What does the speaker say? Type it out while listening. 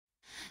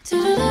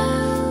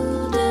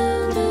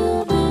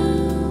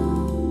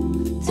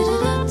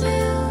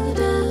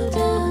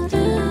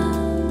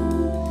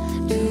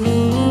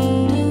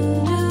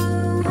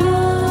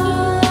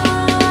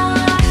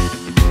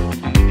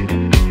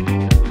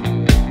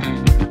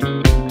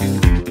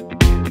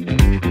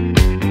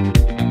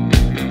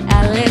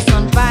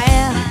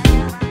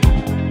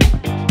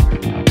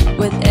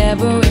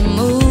Every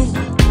move,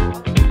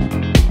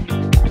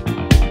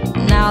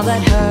 now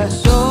that her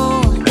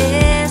soul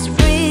is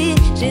free,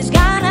 she's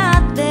got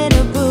nothing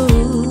to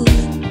prove.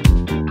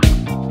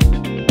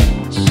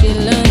 She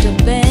learned to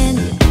bend,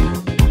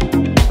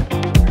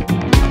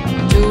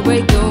 to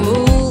break the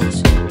rules.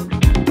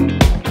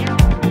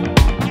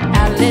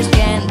 Alice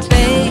can't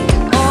fake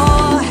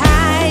or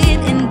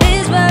hide in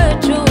this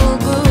virtual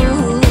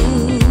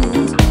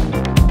groove.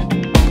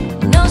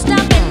 No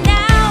stopping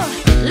now,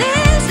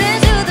 listen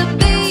to the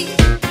beat.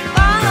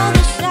 Follow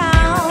the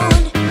sound,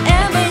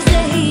 embrace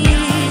the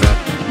heat,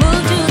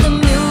 move to the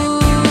music.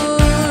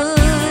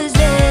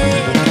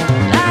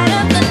 Light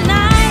up the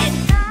night,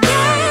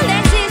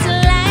 galaxies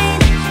align,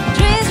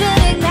 dreams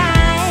will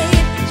ignite,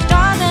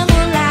 stars and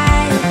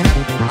moonlight,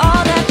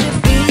 all that you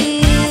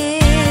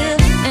feel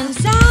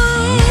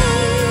inside.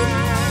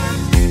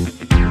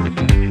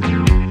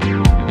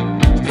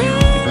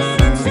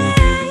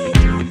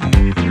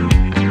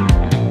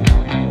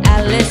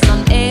 Alice on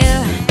air,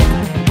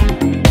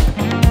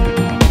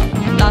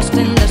 lost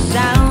in the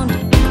sound.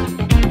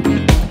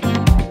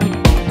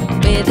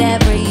 With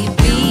every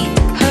beat,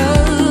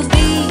 her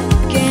feet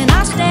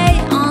cannot stay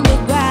on the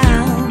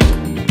ground.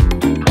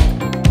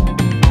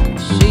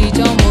 She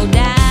tumbled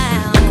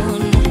down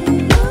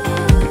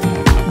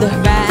the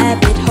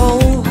rabbit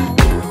hole.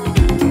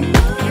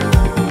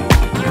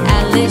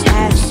 Alice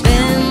has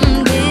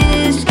been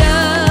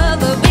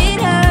discovering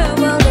her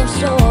world of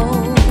soul.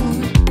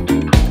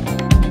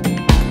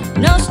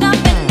 No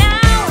stopping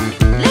now,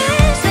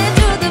 listen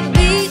to the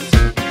beat,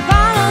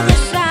 follow the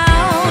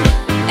sound,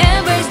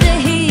 embrace the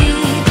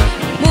heat,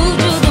 move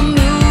to the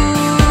music.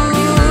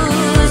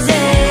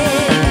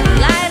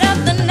 Light up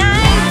the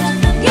night,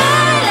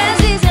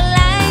 galaxies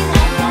align,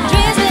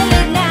 dreams will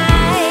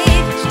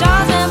ignite,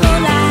 stars and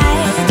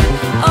moonlight,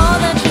 all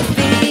that you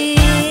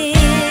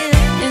feel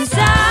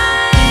inside.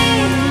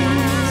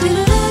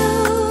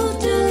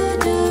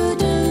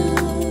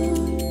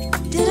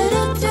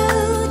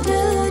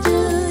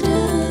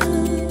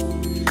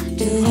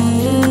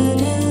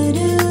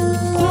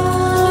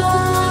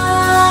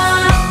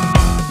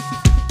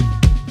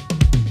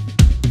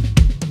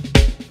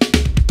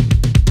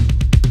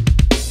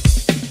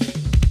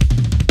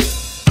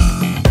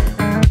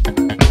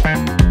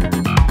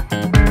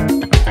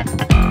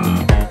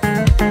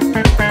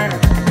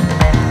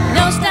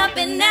 No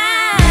stopping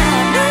now,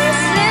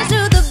 listen to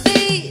the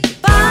beat,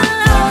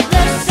 follow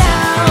the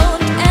sound,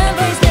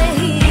 embrace the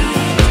heat,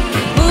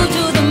 move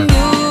to the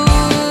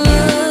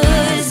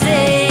music.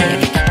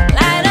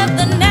 Light up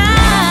the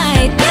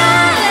night,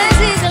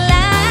 galaxies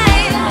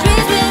align,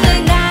 dreams will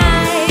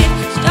ignite,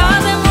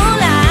 stars and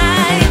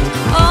moonlight,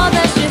 all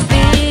that you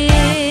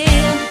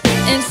feel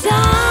inside.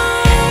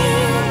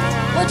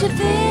 What you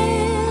feel